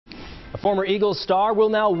A former Eagles star will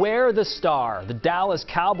now wear the star. The Dallas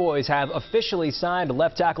Cowboys have officially signed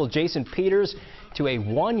left tackle Jason Peters to a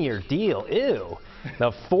one-year deal. Ew.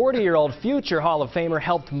 The 40-year-old future Hall of Famer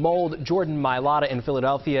helped mold Jordan Mailata in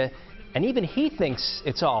Philadelphia, and even he thinks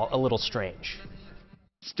it's all a little strange.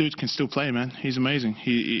 This dude can still play, man. He's amazing.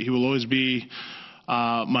 He will always be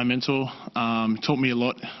my mentor. Taught me a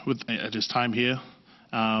lot at his time here.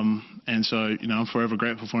 And so, I'm forever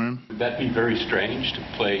grateful for him. Would that be very strange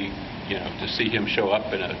to play, to see him show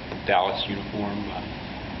up in a Dallas uniform?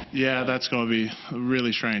 Yeah, that's going to be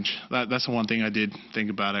really strange. That's the one thing I did think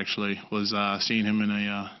about, actually, was seeing him in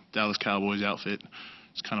a Dallas Cowboys outfit.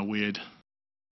 It's kind of weird.